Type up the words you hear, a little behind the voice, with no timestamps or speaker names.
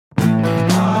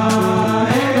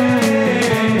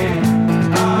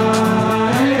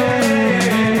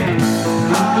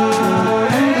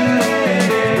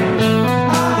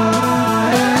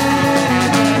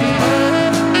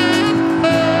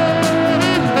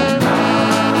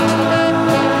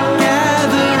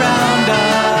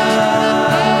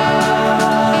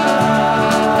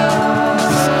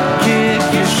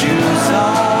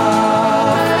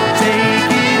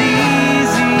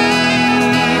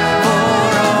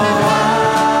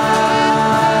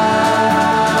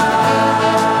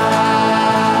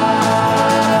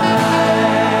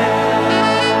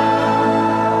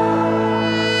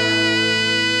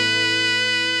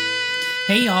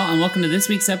this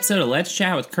week's episode of Let's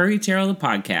Chat with Curry Terrell, the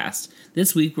podcast.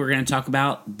 This week we're going to talk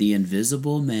about The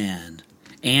Invisible Man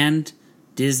and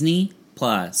Disney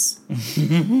Plus.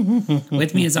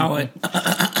 With me as always...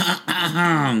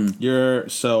 You're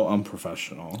so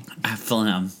unprofessional.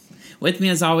 Phlegm. With me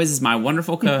as always is my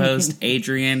wonderful co-host,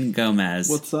 Adrian Gomez.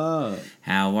 What's up?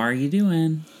 How are you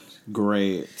doing?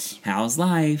 Great. How's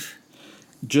life?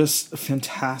 Just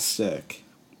fantastic.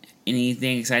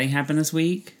 Anything exciting happen this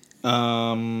week?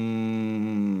 No.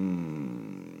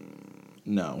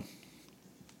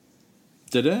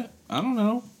 Did it? I don't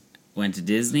know. Went to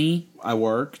Disney. I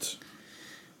worked.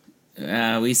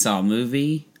 We saw a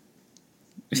movie.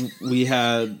 We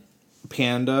had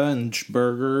panda and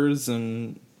burgers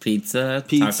and Pizza,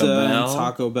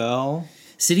 Taco Bell.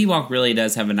 City Walk really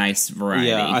does have a nice variety.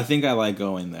 Yeah, I think I like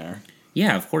going there.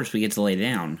 Yeah, of course, we get to lay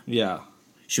down. Yeah.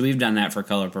 Should we have done that for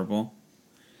Color Purple?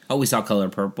 Oh, we saw Color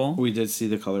Purple? We did see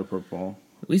the Color Purple.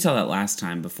 We saw that last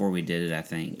time before we did it, I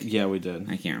think. Yeah, we did.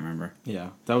 I can't remember.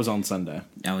 Yeah, that was on Sunday.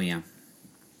 Oh, yeah.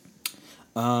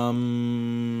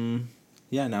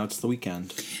 Yeah, now it's the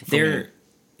weekend.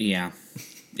 Yeah.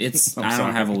 It's, I'm I don't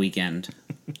sorry. have a weekend.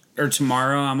 Or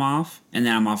tomorrow I'm off, and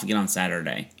then I'm off again on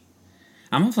Saturday.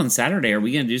 I'm off on Saturday. Are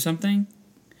we going to do something?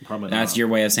 Probably not. That's your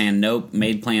way of saying, nope,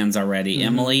 made plans already. Mm-hmm.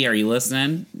 Emily, are you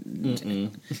listening?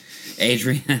 Mm-mm.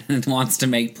 Adrian wants to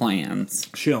make plans.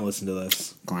 She don't listen to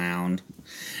this. Clown.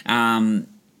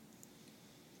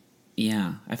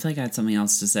 Yeah, I feel like I had something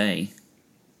else to say.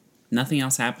 Nothing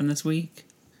else happened this week?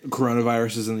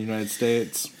 Coronavirus is in the United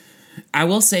States. I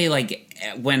will say, like,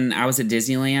 when I was at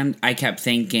Disneyland, I kept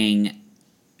thinking,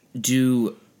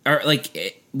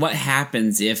 what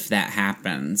happens if that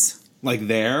happens? Like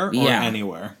there or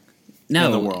anywhere? No,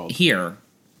 in the world? Here.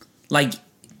 Like,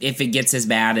 if it gets as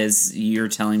bad as you're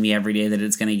telling me every day that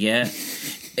it's going to get,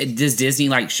 does Disney,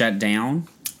 like, shut down?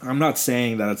 I'm not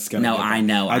saying that it's going to. No, I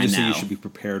know. I just think you should be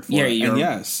prepared for it. And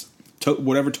yes,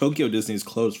 whatever Tokyo Disney is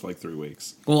closed for like 3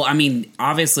 weeks. Well, I mean,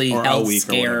 obviously, Or health a week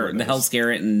or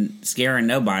whatever it is. scaring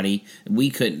nobody.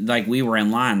 We were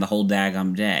in line the whole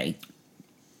daggum day.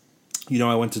 You know,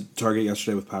 I went to Target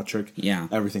yesterday with Patrick. Yeah.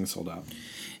 Everything sold out.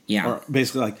 Yeah. Or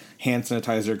basically like hand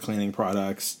sanitizer, cleaning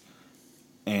products,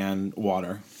 and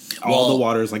water. All the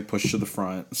water is like pushed to the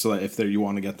front so that if you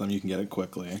want to get them, you can get it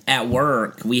quickly. At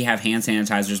work, we have hand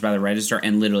sanitizers by the register,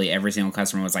 and literally every single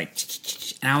customer was like,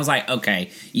 and I was like,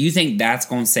 okay, you think that's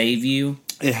going to save you?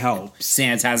 It helps.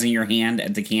 Sanitizing your hand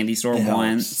at the candy store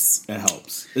once? It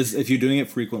helps. If you're doing it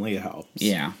frequently, it helps.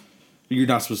 Yeah. You're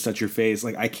not supposed to touch your face.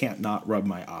 Like, I can't not rub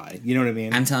my eye. You know what I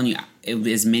mean? I'm telling you,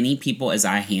 as many people as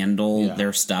I handle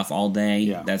their stuff all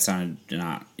day, that's not,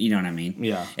 you know what I mean?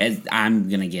 Yeah. I'm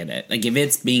going to get it. Like, if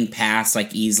it's being passed,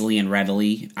 like, easily and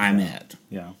readily, I'm it.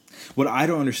 Yeah. What I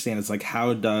don't understand is, like,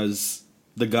 how does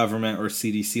the government or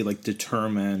CDC, like,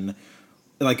 determine,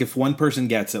 like, if one person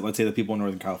gets it, let's say the people in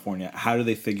Northern California, how do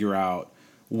they figure out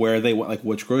where they went, like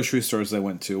which grocery stores they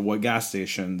went to, what gas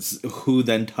stations, who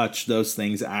then touched those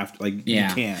things after? Like, you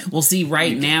can't. Well, see,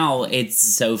 right now it's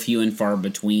so few and far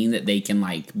between that they can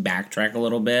like backtrack a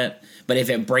little bit. But if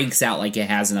it breaks out like it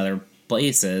has in other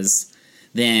places,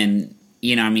 then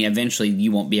eventually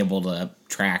you won't be able to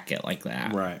track it like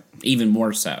that. Right. Even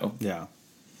more so. Yeah.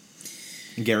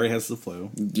 Gary has the flu.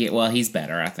 Yeah, well, he's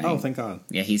better, I think. Oh, thank God.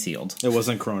 Yeah, he's healed. It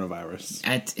wasn't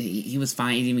coronavirus. He was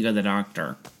fine. He didn't even go to the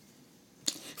doctor.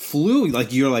 Flu,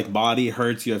 like your like body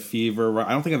hurts, you have fever.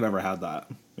 I don't think I've ever had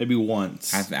that. Maybe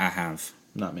once. I have.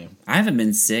 Not me. I haven't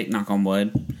been sick, knock on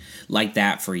wood, like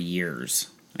that for years,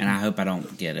 and I hope I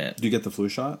don't get it. Do you get the flu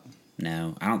shot?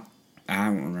 No, I don't. I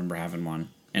don't remember having one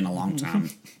in a long time.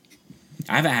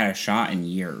 I haven't had a shot in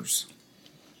years.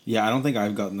 Yeah, I don't think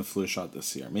I've gotten the flu shot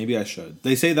this year. Maybe I should.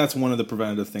 They say that's one of the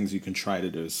preventative things you can try to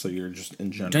do, so you're just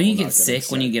in general. Don't you get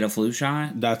sick when you get a flu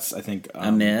shot? That's, I think,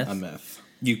 a myth. A myth.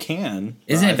 You can.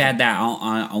 Isn't it bad that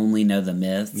I only know the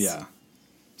myths? Yeah.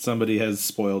 Somebody has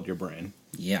spoiled your brain.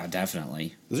 Yeah,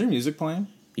 definitely. Is there music playing?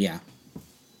 Yeah.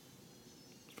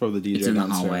 It's probably the DJ it's in the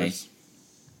downstairs. hallway.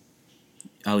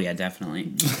 Oh, yeah,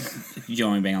 definitely. You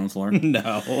want me bang on the floor?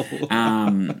 No.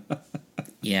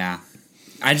 Yeah.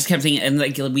 I just kept thinking, and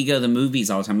like we go to the movies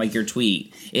all the time, like your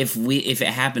tweet. If it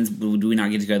happens, do we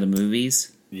not get to go to the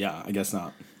movies? Yeah, I guess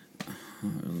not.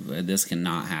 This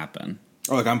cannot happen.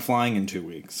 Oh, like I'm flying in 2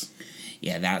 weeks.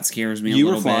 Yeah, that scares me a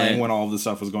little bit. You were flying when all of this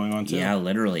stuff was going on, too. Yeah,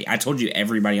 literally. I told you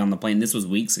everybody on the plane, this was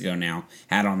weeks ago now,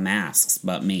 had on masks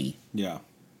but me. Yeah.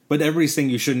 But everybody's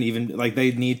saying you shouldn't even, like,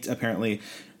 they need, apparently,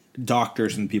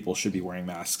 doctors and people should be wearing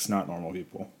masks, not normal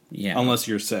people. Yeah. Unless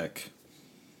you're sick.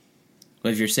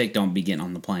 But if you're sick, don't be getting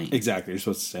on the plane. Exactly. You're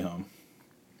supposed to stay home.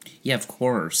 Yeah, of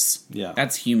course. Yeah.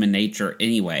 That's human nature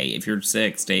anyway. If you're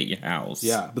sick, stay at your house.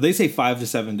 Yeah, but they say 5 to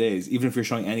 7 days. Even if you're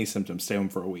showing any symptoms, stay home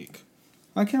for a week.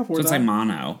 I can't afford So it's that. like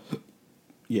mono.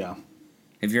 Yeah.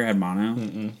 Have you ever had mono?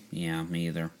 Mm-mm. Yeah, me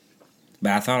either.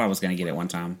 But I thought I was going to get it one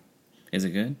time. Is it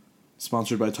good?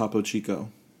 Sponsored by Topo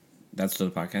Chico. That's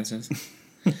what the podcast is?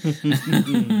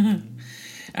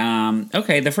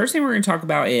 Okay, the first thing we're going to talk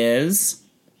about is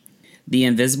The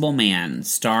Invisible Man,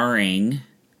 starring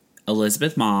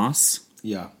Elizabeth Moss.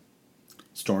 Yeah.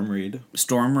 Storm Reed.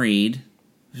 Storm Reed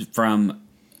from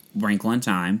Wrinkle in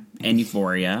Time and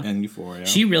Euphoria. And Euphoria.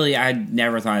 She really, I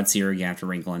never thought I'd see her again after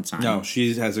Wrinkle in Time. No,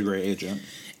 she has a great agent.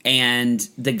 And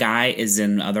the guy is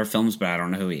in other films, but I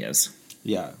don't know who he is.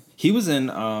 Yeah. He was in,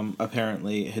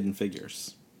 apparently, Hidden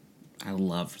Figures. I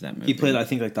loved that movie. He played, I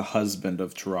think, like the husband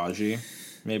of Taraji,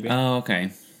 maybe. Oh,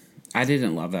 okay. I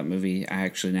didn't love that movie. I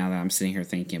actually, now that I'm sitting here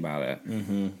thinking about it.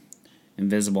 Mm-hmm.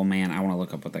 Invisible Man. I want to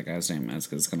look up what that guy's name is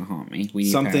because it's going to haunt me. We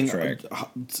need Something Patrick.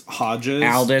 Hodges.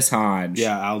 Aldous Hodge.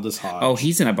 Yeah, Aldous Hodge. Oh,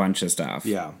 he's in a bunch of stuff.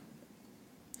 Yeah.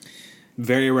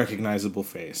 Very recognizable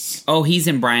face. Oh, he's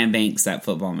in Brian Banks, that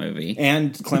football movie.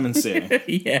 And Clemency.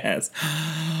 Yes.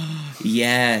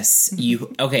 Yes.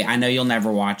 You okay, I know you'll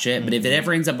never watch it, but if it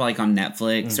ever ends up like on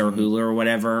Netflix or Hulu or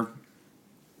whatever,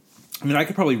 I mean, I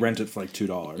could probably rent it for like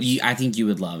 $2. I think you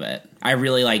would love it. I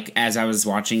really like, as I was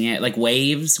watching it, like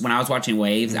Waves, when I was watching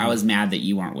Waves, I was mad that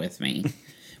you weren't with me.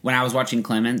 When I was watching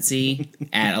Clemency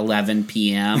at 11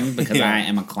 p.m. because Yeah. I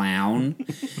am a clown,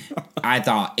 I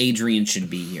thought Adrian should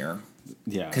be here.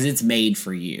 Yeah. Because it's made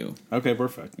for you. Okay,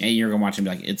 perfect. And you're going to watch it and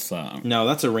be like, it's No,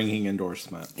 that's a ringing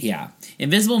endorsement. Yeah.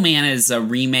 Invisible Man is a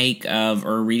remake of,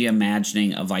 or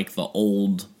reimagining of, like, the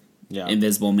old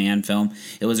Invisible Man film.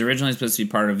 It was originally supposed to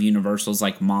be part of Universal's,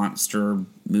 like, monster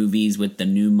movies with the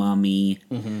new Mummy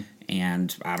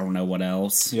and I don't know what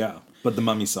else. Yeah, but the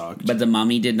Mummy sucked. But the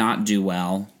Mummy did not do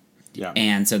well. Yeah.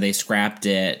 And so they scrapped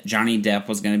it. Johnny Depp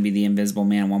was going to be the Invisible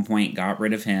Man at one point, got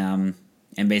rid of him,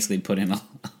 and basically put in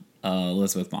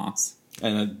Elizabeth Moss.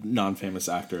 And a non-famous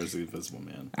actor as the Invisible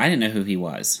Man. I didn't know who he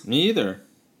was. Me either.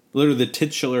 Literally, the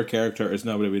titular character is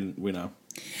nobody we know.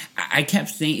 I kept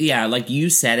thinking, yeah, like you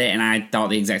said it, and I thought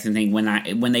the exact same thing.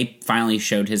 When they finally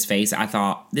showed his face, I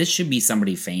thought, this should be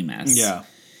somebody famous. Yeah.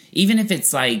 Even if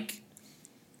it's like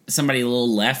somebody a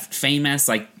little left famous,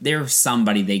 like there's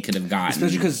somebody they could have gotten.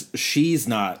 Especially because she's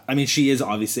not, I mean, she is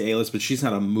obviously A-list, but she's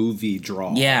not a movie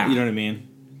draw. Yeah. You know what I mean?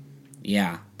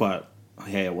 Yeah. But,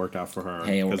 hey, it worked out for her.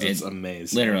 Hey, because it's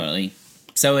amazing. Literally.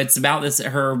 So it's about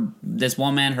this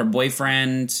woman, her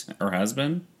boyfriend, or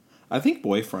husband? I think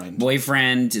boyfriend.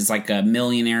 Boyfriend is like a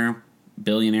millionaire,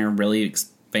 billionaire, really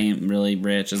really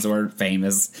rich is the word.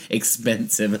 Famous,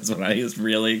 expensive is what I use.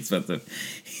 Really expensive.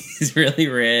 He's really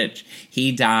rich.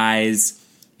 He dies.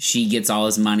 She gets all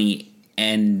his money,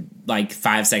 and like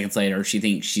 5 seconds later, she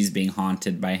thinks she's being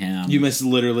haunted by him. You missed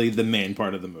literally the main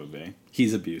part of the movie.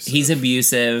 He's abusive. He's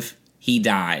abusive. He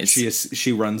dies.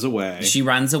 She runs away. She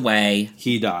runs away.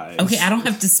 He dies. Okay, I don't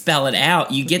have to spell it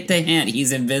out. You get the hint.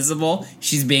 He's invisible.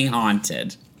 She's being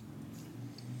haunted.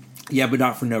 Yeah, but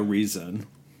not for no reason.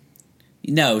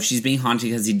 No, she's being haunted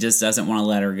because he just doesn't want to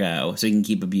let her go, so he can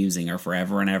keep abusing her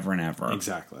forever and ever and ever.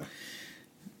 Exactly.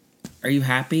 Are you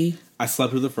happy? I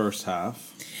slept through the first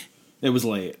half. It was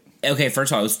late. Okay,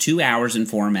 first of all, it was 2 hours and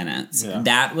 4 minutes. Yeah.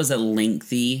 That was a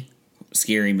lengthy,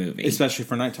 scary movie. Especially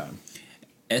for nighttime.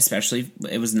 Especially,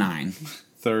 it was 9.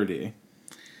 30.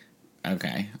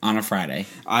 Okay, on a Friday.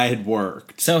 I had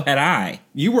worked. So had I.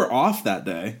 You were off that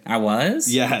day. I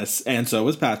was? Yes, and so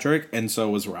was Patrick, and so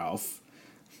was Ralph.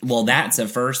 Well, that's the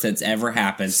first that's ever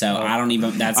happened, so I don't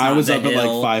even, that's I not was the up at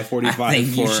hill like 5:45 I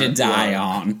think you for should die work.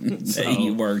 on. So. That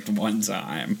you worked one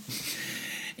time.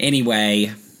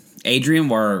 Anyway, Adrian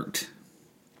worked.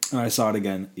 I saw it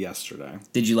again yesterday.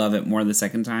 Did you love it more the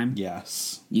second time?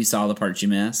 Yes. You saw the parts you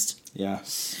missed?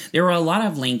 Yes. There were a lot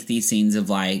of lengthy scenes of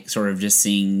like sort of just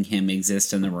seeing him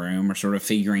exist in the room or sort of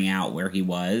figuring out where he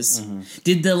was. Mm-hmm.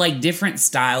 Did the like different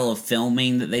style of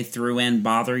filming that they threw in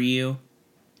bother you?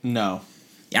 No.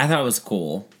 I thought it was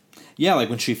cool. Yeah, like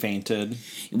when she fainted.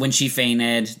 When she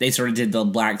fainted, they sort of did the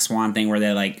Black Swan thing where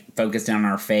they like focused down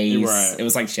on her face. Right. It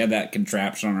was like she had that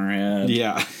contraption on her head.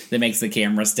 Yeah. That makes the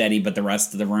camera steady, but the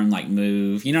rest of the room like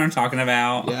move. You know what I'm talking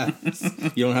about?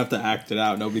 Yes. You don't have to act it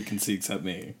out. Nobody can see except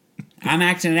me. I'm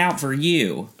acting it out for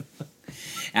you.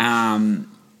 Oh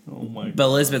my god. But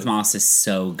Elizabeth Moss is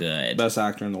so good. Best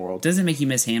actor in the world. Does it make you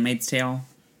miss Handmaid's Tale?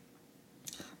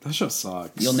 That show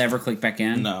sucks. You'll never click back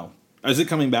in? No. Is it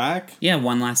coming back? Yeah,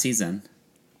 one last season.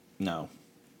 No.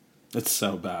 It's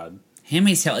so bad.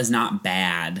 Handmaid's Tale is not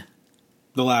bad.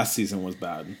 The last season was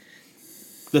bad.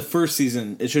 The first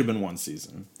season, it should have been one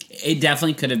season. It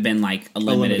definitely could have been like a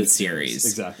limited series.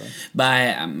 Exactly.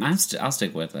 But I'll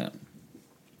stick with it.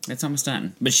 It's almost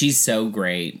done. But she's so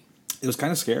great. It was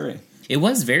kind of scary. It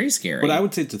was very scary. But I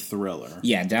would say it's a thriller.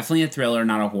 Yeah, definitely a thriller,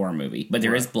 not a horror movie. But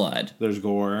there is blood. There's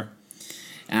gore.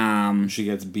 She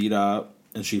gets beat up,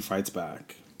 and she fights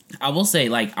back. I will say,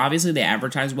 like, obviously they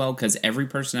advertise well because every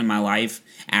person in my life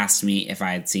asked me if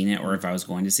I had seen it or if I was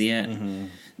going to see it. Mm-hmm.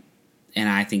 And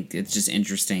I think it's just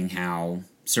interesting how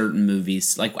certain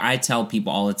movies, like, I tell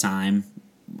people all the time,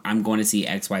 I'm going to see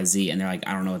XYZ, and they're like,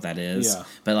 I don't know what that is. Yeah.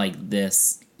 But, like,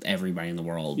 this, everybody in the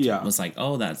world was like,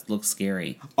 oh, that looks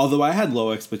scary. Although I had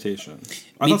low expectations.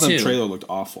 I thought the trailer looked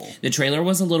awful. The trailer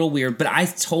was a little weird, but I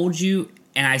told you...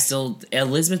 And I still,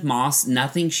 Elizabeth Moss,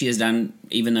 nothing she has done,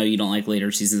 even though you don't like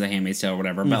later seasons of Handmaid's Tale or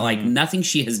whatever, but like nothing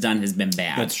she has done has been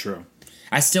bad. That's true.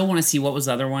 I still want to see what was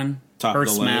the other one? Top Her of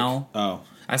the Smell. Lake. Oh.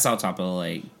 I saw Top of the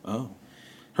Lake. Oh.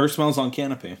 Her Smell's on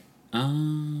Canopy.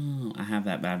 Oh, I have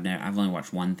that, but I've only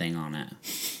watched one thing on it.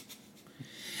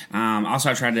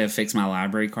 Also, I tried to fix my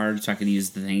library card so I could use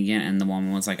the thing again, and the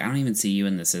woman was like, I don't even see you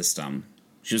in the system.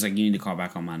 She was like, you need to call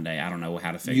back on Monday. I don't know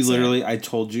how to fix it. You literally, I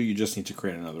told you just need to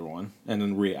create another one and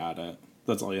then re-add it.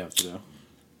 That's all you have to do.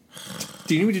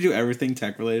 Do you need me to do everything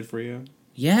tech-related for you?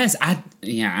 Yes. I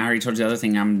already told you the other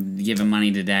thing. I'm giving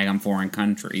money to daggum foreign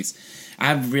countries.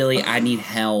 I need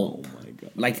help. Oh, my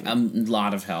God. Like, a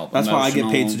lot of help. That's why I get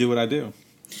paid to do what I do.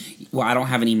 Well, I don't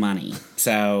have any money.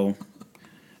 So,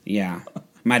 yeah.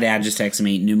 My dad just texted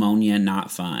me, pneumonia,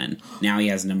 not fun. Now he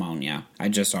has pneumonia. I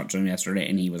just talked to him yesterday,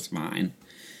 and he was fine.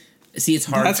 See, it's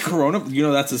hard. That's corona. You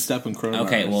know, that's a step in coronavirus.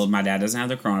 Okay, well, my dad doesn't have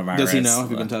the coronavirus. Does he know?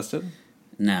 Have you been tested?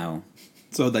 No.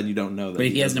 So then you don't know that. But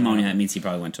if he has pneumonia, that means he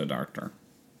probably went to a doctor.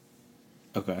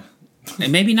 Okay.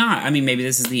 And maybe not. I mean, maybe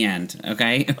this is the end.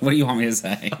 Okay? What do you want me to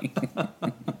say?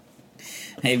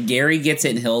 Hey, if Gary gets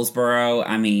it in Hillsborough,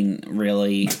 I mean,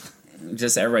 really,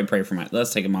 just everybody pray for my...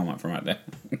 Let's take a moment for my dad.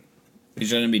 He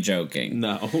shouldn't be joking.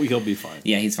 No, he'll be fine.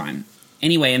 Yeah, he's fine.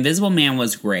 Anyway, Invisible Man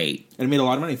was great. And it made a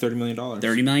lot of money, $30 million.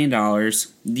 $30 million.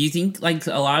 Do you think, like,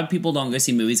 a lot of people don't go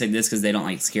see movies like this because they don't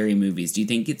like scary movies? Do you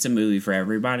think it's a movie for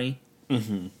everybody?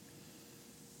 Mm-hmm.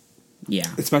 Yeah.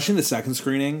 Especially in the second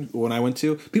screening, when I went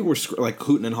to, people were, like,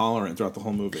 hooting and hollering throughout the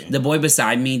whole movie. The boy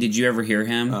beside me, did you ever hear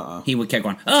him? He would keep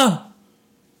going, oh!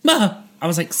 I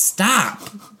was like, stop!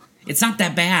 It's not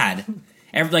that bad.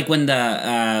 Like when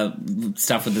the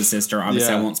stuff with the sister,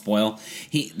 obviously I won't spoil.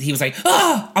 He was like,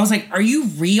 "Ah!" I was like, "Are you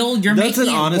real? You're making it worse." That's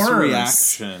an honest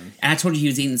reaction. And I told you he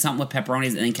was eating something with pepperonis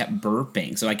and then kept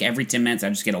burping. So like every 10 minutes, I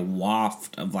just get a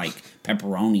waft of like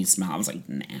pepperoni smell. I was like,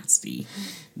 nasty.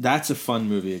 That's a fun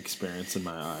movie experience in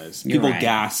my eyes. People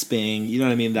gasping, you know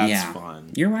what I mean? That's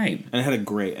fun. You're right. And it had a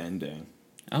great ending.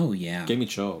 Oh yeah, gave me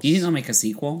chills. You think they'll make a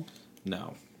sequel?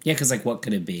 No. Yeah, because like, what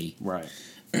could it be? Right.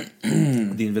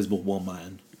 The Invisible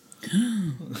Woman.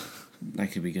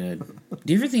 That could be good.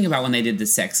 Do you ever think about when they did the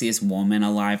sexiest woman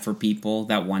alive for people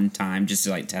that one time just to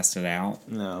like test it out?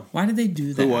 No. Why did they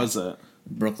do that? Who was it?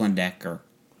 Brooklyn Decker.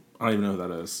 I don't even know who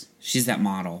that is. She's that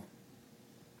model.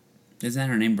 Isn't that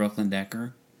her name, Brooklyn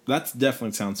Decker? That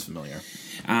definitely sounds familiar.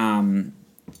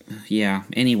 Yeah.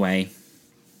 Anyway,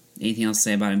 anything else to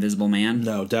say about Invisible Man?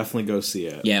 No, definitely go see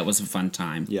it. Yeah, it was a fun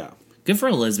time. Yeah. Good for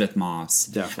Elizabeth Moss.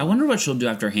 Definitely. I wonder what she'll do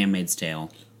after Handmaid's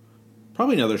Tale.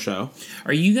 Probably another show.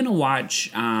 Are you going to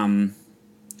watch,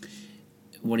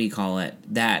 what do you call it?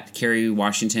 That Kerry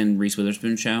Washington, Reese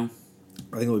Witherspoon show?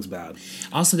 I think it looks bad.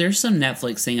 Also, there's some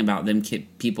Netflix thing about them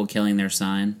people killing their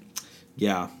son.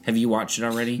 Yeah. Have you watched it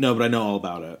already? No, but I know all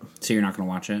about it. So you're not going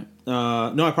to watch it?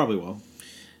 No, I probably will.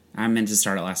 I meant to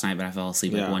start it last night, but I fell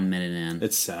asleep like 1 minute in.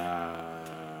 It's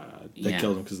sad. They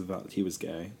killed him because they thought he was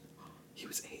gay. He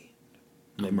was 8.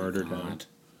 And they murdered him.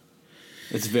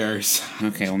 It's very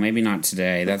sad. Okay, well, maybe not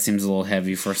today. That seems a little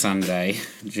heavy for Sunday.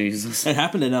 Jesus. It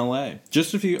happened in L.A.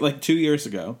 just 2 years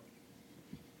ago.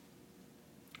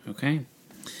 Okay.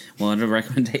 Well, under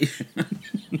recommendation.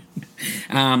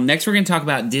 Next, we're going to talk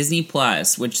about Disney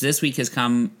Plus, which this week has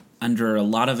come under a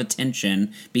lot of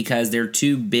attention because they're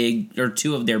two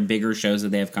of their bigger shows that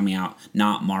they have coming out,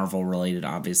 not Marvel related,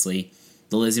 obviously.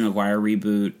 The Lizzie McGuire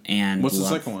reboot and what's the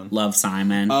second one? Love,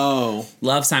 Simon. Oh.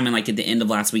 Love, Simon, like at the end of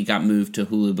last week, got moved to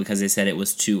Hulu because they said it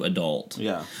was too adult.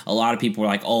 Yeah. A lot of people were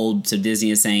like, oh, so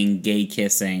Disney is saying gay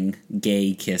kissing,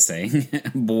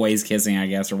 boys kissing, I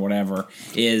guess, or whatever,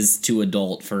 is too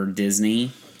adult for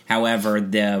Disney. However,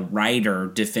 the writer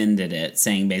defended it,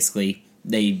 saying basically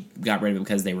they got rid of it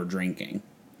because they were drinking.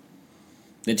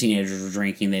 The teenagers were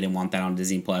drinking. They didn't want that on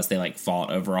Disney Plus. They like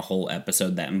fought over a whole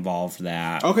episode that involved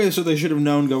that. Okay, so they should have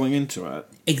known going into it.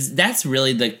 That's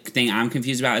really the thing I'm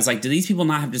confused about. Is like, do these people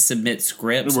not have to submit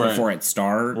scripts before it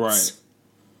starts? Right.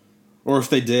 Or if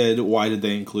they did, why did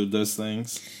they include those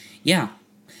things? Yeah.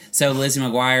 So Lizzie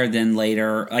McGuire then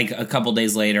later, like a couple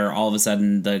days later, all of a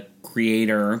sudden the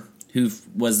creator, who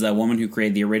was the woman who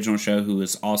created the original show, who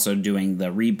was also doing the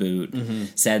reboot,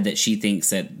 said that she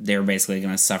thinks that they're basically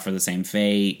going to suffer the same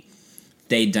fate.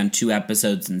 They'd done 2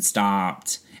 episodes and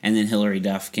stopped. And then Hilary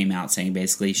Duff came out saying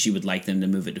basically she would like them to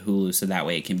move it to Hulu so that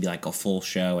way it can be like a full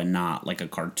show and not like a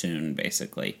cartoon,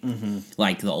 basically.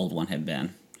 Like the old one had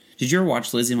been. Did you ever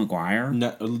watch Lizzie McGuire?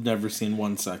 No, never seen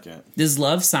 1 second. Does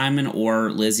Love, Simon or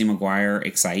Lizzie McGuire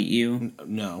excite you?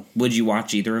 No. Would you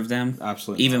watch either of them?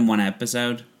 Absolutely Even not. 1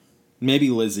 episode? Maybe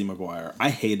Lizzie McGuire.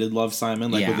 I hated Love, Simon,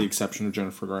 like Yeah. with the exception of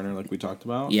Jennifer Garner, like we talked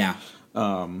about. Yeah.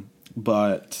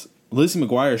 But Lizzie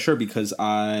McGuire, sure, because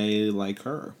I like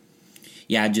her.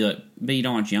 Yeah, I do it. But you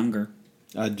don't watch Younger.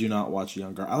 I do not watch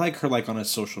Younger. I like her like on a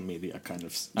social media kind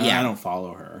of. Yeah. I don't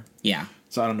follow her, Yeah.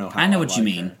 so I don't know how. I know what you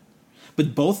like mean. her.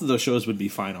 But both of those shows would be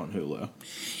fine on Hulu.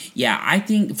 Yeah, I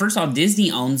think, first off, Disney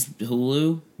owns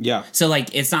Hulu. Yeah. So,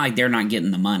 like, it's not like they're not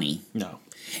getting the money. No.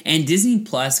 And Disney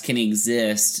Plus can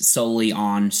exist solely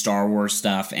on Star Wars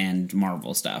stuff and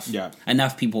Marvel stuff. Yeah.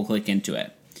 Enough people click into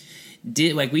it.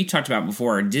 Like we talked about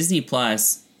before, Disney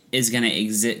Plus is going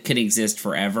to could exist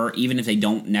forever, even if they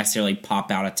don't necessarily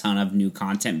pop out a ton of new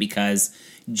content, because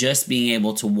just being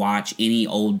able to watch any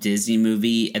old Disney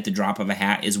movie at the drop of a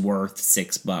hat is worth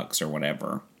 $6 or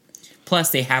whatever. Plus,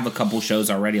 they have a couple shows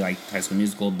already, like High School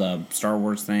Musical, the Star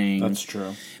Wars thing. That's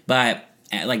true. But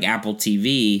like Apple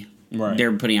TV, Right.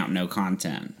 they're putting out no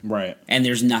content. Right. And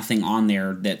there's nothing on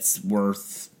there that's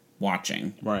worth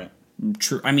watching. Right.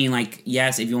 True. I mean, like,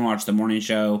 yes, if you want to watch the morning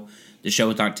show, the show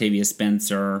with Octavia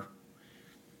Spencer,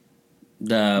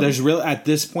 There's real at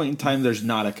this point in time. There's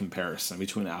not a comparison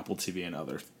between Apple TV and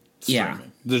other. Yeah.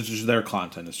 Streaming. There's just, their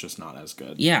content is just not as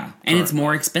good. yeah, and it's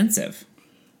more expensive.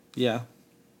 Yeah.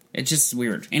 It's just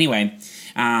weird. Anyway,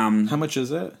 How much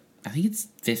is it? I think it's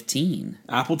 15,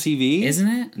 Apple TV, isn't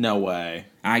it? No way.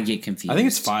 I get confused. I think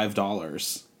it's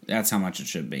 $5. That's how much it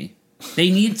should be.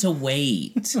 They need to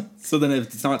wait. So then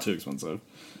it's not too expensive.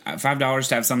 $5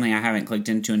 to have something I haven't clicked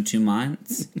into in 2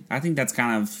 months. I think that's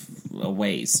kind of a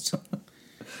waste.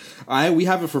 We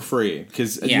have it for free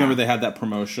because Yeah. remember they had that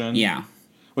promotion. Yeah.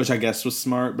 Which I guess was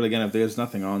smart, but again, if there's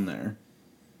nothing on there,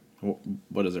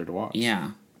 what is there to watch?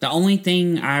 Yeah. The only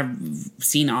thing I've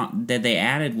seen that they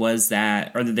added was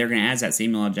that, or that they're going to add, is that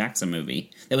Samuel L. Jackson movie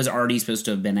that was already supposed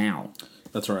to have been out.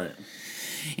 That's right.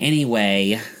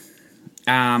 Anyway,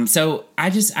 so I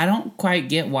don't quite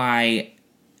get why.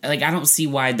 Like, I don't see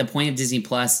why the point of Disney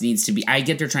Plus needs to be. I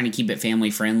get they're trying to keep it family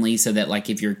friendly so that,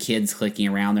 like, if your kids clicking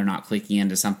around, they're not clicking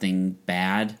into something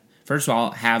bad. First of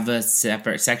all, have a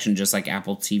separate section just like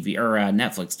Apple TV or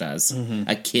Netflix does. Mm-hmm.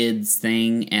 A kids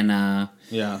thing and a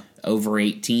over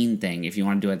 18 thing if you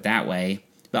want to do it that way.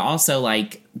 But also,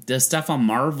 like, the stuff on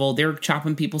Marvel, they're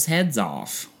chopping people's heads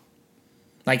off.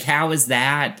 Like, how is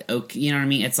that okay? You know what I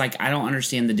mean? It's like, I don't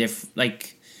understand the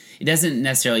like, it doesn't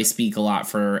necessarily speak a lot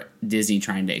for Disney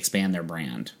trying to expand their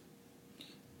brand.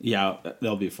 Yeah,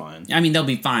 they'll be fine. I mean, they'll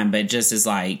be fine, but it just is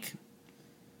like,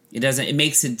 it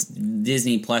makes it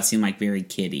Disney Plus seem like very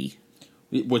kiddie.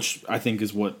 Which I think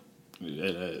is what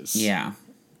it is. Yeah.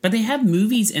 But they have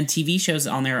movies and TV shows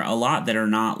on there a lot that are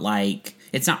not like,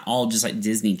 it's not all just like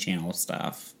Disney Channel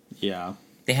stuff. Yeah.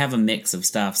 They have a mix of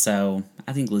stuff, so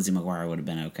I think Lizzie McGuire would have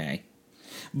been okay.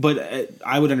 But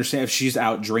I would understand if she's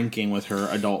out drinking with her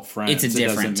adult friends. It's a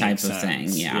different type of sense. thing,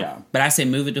 yeah. Yeah. But I say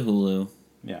move it to Hulu.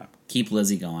 Yeah. Keep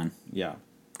Lizzie going. Yeah.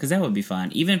 Because that would be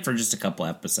fun, even for just a couple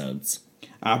episodes.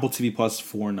 Apple TV Plus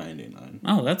 $4.99.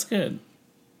 Oh, that's good.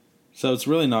 So it's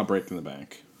really not breaking the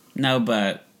bank. No,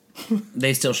 but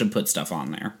they still should put stuff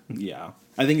on there. Yeah.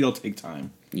 I think it'll take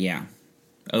time. Yeah.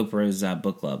 Oprah's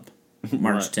book club,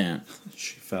 March Right. 10th.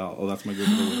 She fell. Oh, that's my good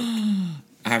of the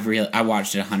week. I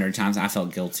watched it 100 times. I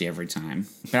felt guilty every time.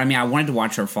 But I mean, I wanted to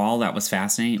watch her fall. That was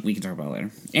fascinating. We can talk about it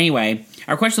later. Anyway,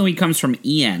 our question of the week comes from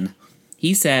Ian.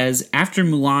 He says, after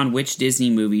Mulan, which Disney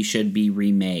movie should be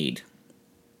remade?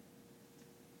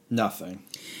 Nothing.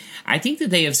 I think that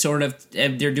they have sort of,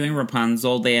 they're doing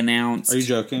Rapunzel, they announced. Are you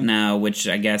joking? No, which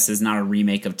I guess is not a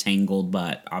remake of Tangled,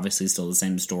 but obviously still the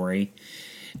same story.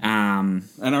 And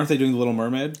aren't they doing The Little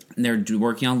Mermaid? They're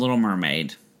working on Little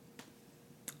Mermaid.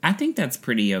 I think that's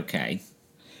pretty okay.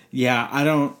 Yeah, I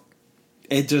don't.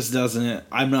 It just doesn't.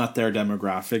 I'm not their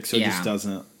demographic, so it Yeah. just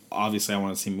doesn't. Obviously, I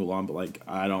want to see Mulan, but like,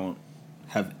 I don't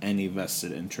have any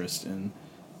vested interest in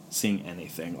seeing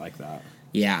anything like that.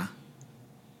 Yeah.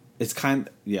 It's kind.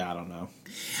 Yeah, I don't know.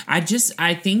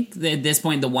 I think that at this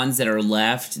point, the ones that are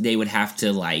left, they would have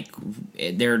to, like,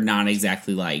 they're not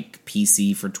exactly, like,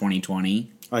 PC for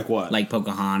 2020. Like what? Like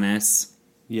Pocahontas.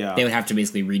 Yeah. They would have to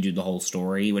basically redo the whole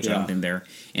story, which I don't think they're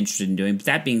interested in doing. But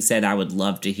that being said, I would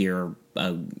love to hear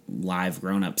a live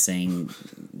grown-up sing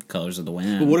Colors of the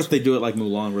Wind. But what if they do it like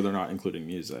Mulan, where they're not including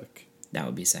music? That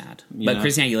would be sad. Yeah. But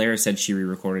Christina Aguilera said she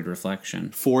re-recorded Reflection.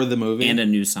 For the movie? And a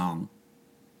new song.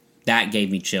 That gave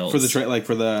me chills. For the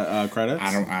credits?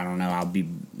 I don't know. I'll be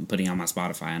putting on my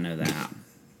Spotify. I know that.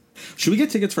 Should we get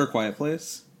tickets for A Quiet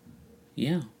Place?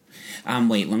 Yeah.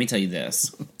 Wait, let me tell you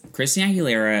this. Christina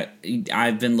Aguilera,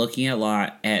 I've been looking a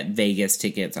lot at Vegas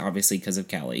tickets, obviously because of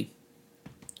Kelly.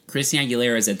 Christina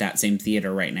Aguilera is at that same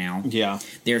theater right now. Yeah.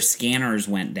 Their scanners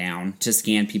went down to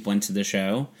scan people into the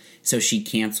show, so she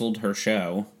canceled her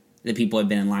show. The people had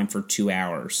been in line for 2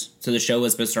 hours. So the show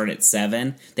was supposed to start at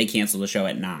 7. They canceled the show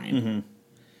at 9. Mm-hmm.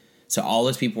 So all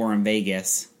those people were in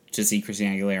Vegas to see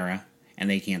Christina Aguilera, and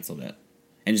they canceled it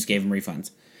and just gave them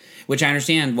refunds. Which I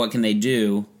understand, what can they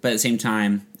do? But at the same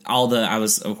time, I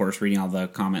was, of course, reading all the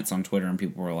comments on Twitter, and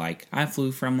people were like, I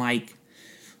flew from, like,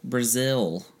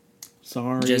 Brazil.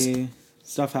 Sorry.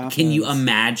 Stuff happens. Can you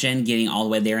imagine getting all the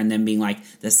way there and then being like,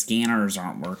 the scanners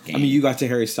aren't working? I mean, you got to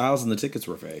Harry Styles and the tickets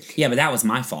were fake. Yeah, but that was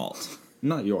my fault.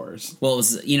 Not yours. Well, it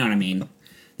was, you know what I mean?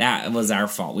 That was our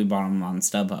fault. We bought them on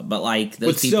StubHub. But, like,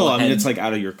 those but still, people it's, like,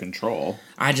 out of your control.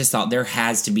 I just thought there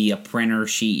has to be a printer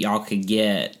sheet y'all could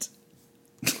get.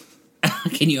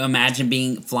 Can you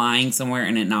imagine flying somewhere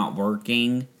and it not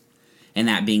working? And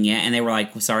that being it? And they were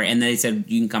like, sorry. And they said,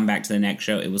 you can come back to the next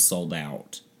show. It was sold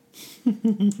out.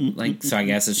 So I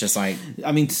guess it's just like...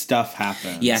 I mean, stuff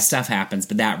happens. Yeah, stuff happens.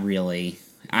 But that really...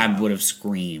 I would have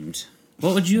screamed.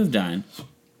 What would you have done?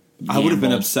 I would have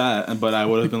been upset, but I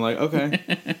would have been like, okay.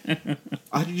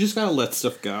 You just gotta let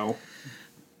stuff go.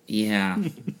 Yeah,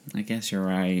 I guess you're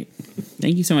right.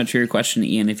 Thank you so much for your question,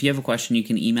 Ian. If you have a question, you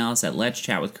can email us at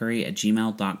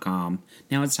letschatwithcurry@gmail.com.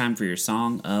 Now it's time for your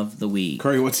song of the week.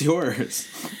 Curry, what's yours?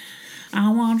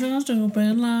 I want your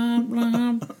stupid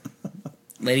love.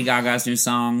 Lady Gaga's new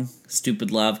song,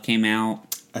 Stupid Love, came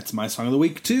out. That's my song of the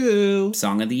week, too.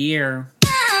 Song of the year.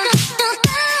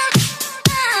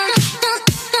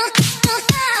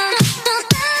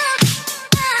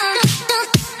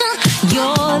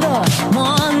 You're the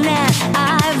one that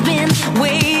I've been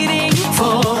waiting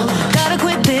for. Gotta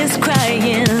quit this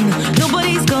crying.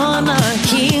 Nobody's gonna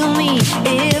heal me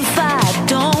if I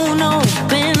don't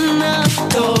open the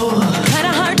door.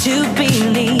 Kinda hard to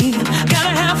believe. Gotta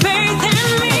have faith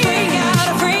in me. Freak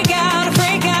out, freak out,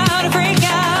 freak out, freak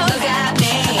out. Look at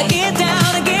me. I get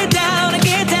down, I get down, I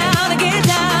get down, I get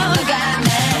down. Look at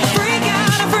me. Freak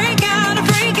out, freak out,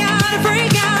 freak out,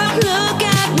 freak out. Look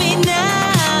at me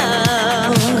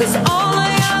now. 'Cause all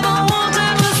I ever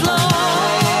wanted was love.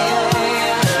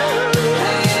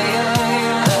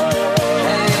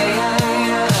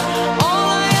 All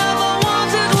I ever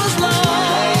wanted was love.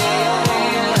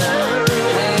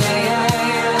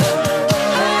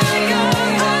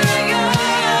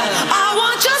 I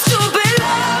want your stupid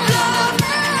love,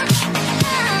 love.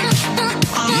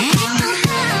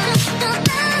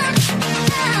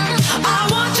 I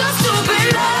want your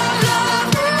stupid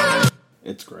love, love.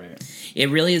 It's great. It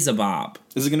really is a bop.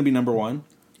 Is it going to be number one?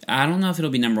 I don't know if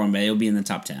it'll be number one, but it'll be in the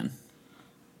top 10.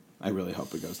 I really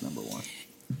hope it goes number one.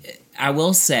 I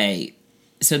will say,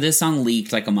 so this song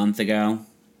leaked like a month ago,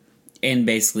 and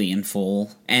basically in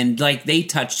full, and like they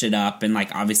touched it up, and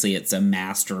like obviously it's a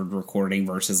mastered recording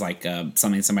versus like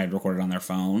something somebody had recorded on their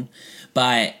phone.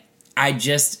 But I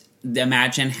just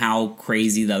imagine how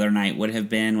crazy the other night would have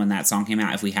been when that song came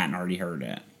out if we hadn't already heard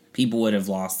it. People would have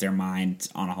lost their mind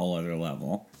on a whole other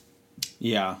level.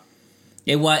 Yeah.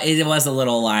 It was a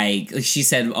little like she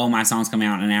said, "Oh, my song's coming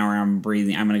out in an hour. I'm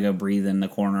gonna go breathe in the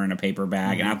corner in a paper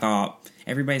bag." And I thought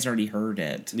everybody's already heard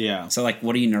it. Yeah. So like,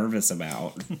 what are you nervous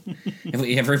about?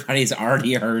 Everybody's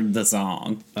already heard the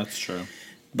song. That's true.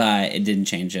 But it didn't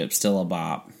change it. Still a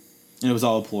bop. And it was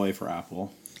all a ploy for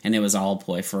Apple. And it was all a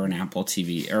ploy for an Apple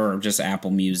TV or just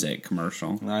Apple Music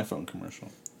commercial. An iPhone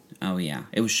commercial. Oh yeah,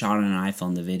 it was shot on an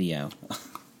iPhone. The video.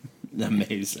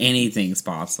 Amazing. Anything's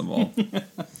possible.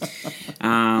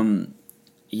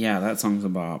 Yeah, that song's a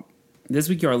bop. This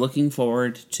week you are looking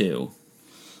forward to.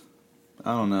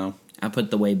 I don't know. I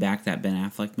put the Way Back, that Ben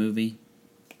Affleck movie.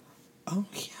 Oh,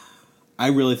 yeah. I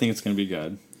really think it's going to be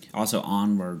good. Also,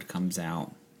 Onward comes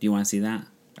out. Do you want to see that?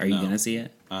 Are you No. going to see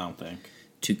it? I don't think.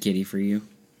 Too kiddie for you?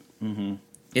 Mm-hmm.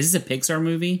 Is this a Pixar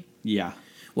movie? Yeah.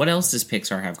 What else does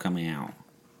Pixar have coming out?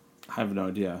 I have no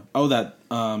idea. Oh, that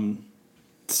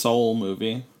Soul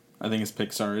movie. I think it's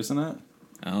Pixar, isn't it?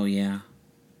 Oh, yeah.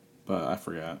 But I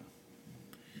forget.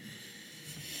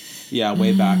 Yeah,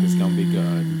 Way Back is going to be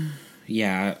good.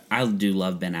 Yeah, I do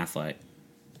love Ben Affleck.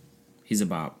 He's a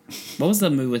bop. What was the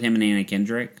movie with him and Anna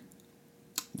Kendrick?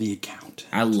 The Accountant.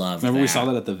 I love Remember we saw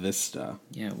that at the Vista.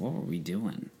 Yeah, what were we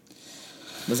doing?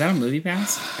 Was that a movie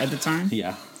pass at the time?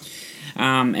 Yeah.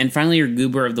 And finally, your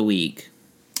goober of the week.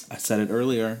 I said it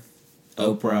earlier.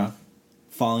 Oprah.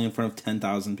 Falling in front of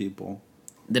 10,000 people.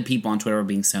 The people on Twitter were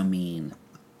being so mean.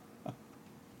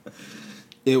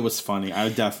 It was funny. I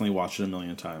definitely watched it a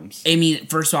million times. I mean,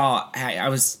 first of all, I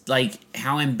was like,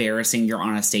 how embarrassing you're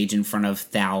on a stage in front of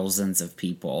thousands of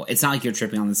people. It's not like you're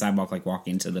tripping on the sidewalk like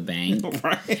walking to the bank.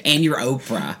 Right. And you're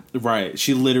Oprah. Right.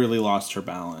 She literally lost her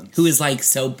balance. Who is like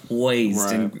so poised.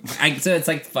 Right. And so it's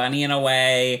like funny in a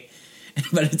way,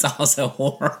 but it's also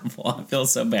horrible. I feel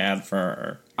so bad for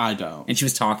her. I don't. And she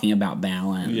was talking about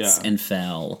balance and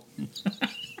fell.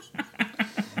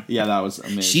 Yeah, that was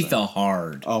amazing. She fell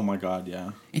hard. Oh my God,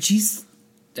 yeah. And she's,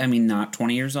 I mean, not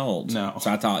 20 years old. No.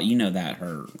 So I thought, that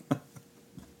hurt.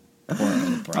 Poor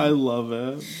Oprah. I love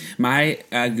it. My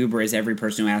goober is every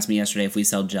person who asked me yesterday if we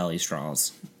sell jelly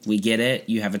straws. We get it.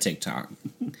 You have a TikTok.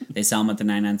 They sell them at the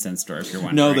 99-cent store if you're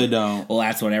wondering. No, they don't. Well,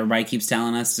 that's what everybody keeps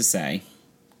telling us to say.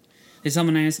 They sell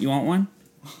them at 99 cents. You want one?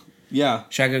 Yeah.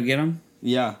 Should I go get them?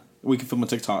 Yeah. We can film a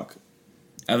TikTok.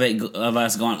 Of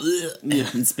us going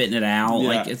and spitting it out. Yeah.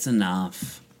 Like, it's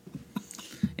enough.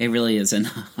 It really is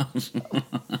enough.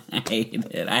 I hate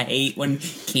it. I hate when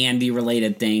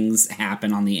candy-related things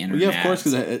happen on the internet. Yeah, of course,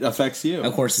 because it affects you.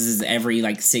 Of course, this is every,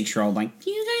 6-year-old,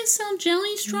 do you guys sell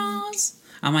jelly straws?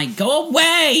 I'm like, go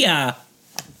away!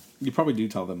 You probably do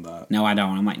tell them that. No, I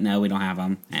don't. I'm like, no, we don't have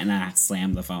them. And I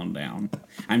slam the phone down.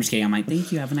 I'm just kidding. I'm like,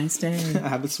 thank you. Have a nice day.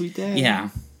 Have a sweet day. Yeah.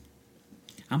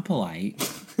 I'm polite.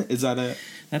 Is that it?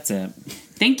 That's it.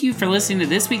 Thank you for listening to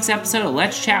this week's episode of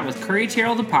Let's Chat with Curry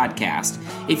Terrell, the podcast.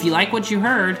 If you like what you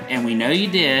heard, and we know you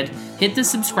did, hit the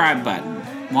subscribe button.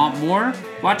 Want more?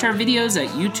 Watch our videos at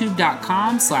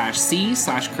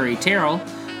youtube.com/c/Curry Terrell.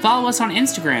 Follow us on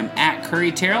Instagram at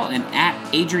Curry Terrell and at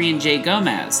Adrian J.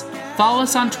 Gomez. Follow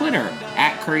us on Twitter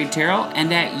at Curry Terrell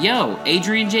and at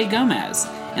Adrian J. Gomez.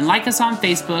 And like us on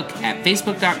Facebook at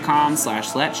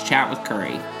facebook.com/Let's Chat with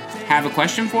Curry. Have a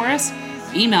question for us?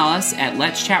 Email us at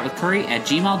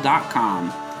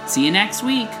letschatwithcurry@gmail.com. See you next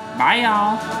week. Bye,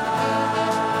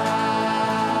 y'all.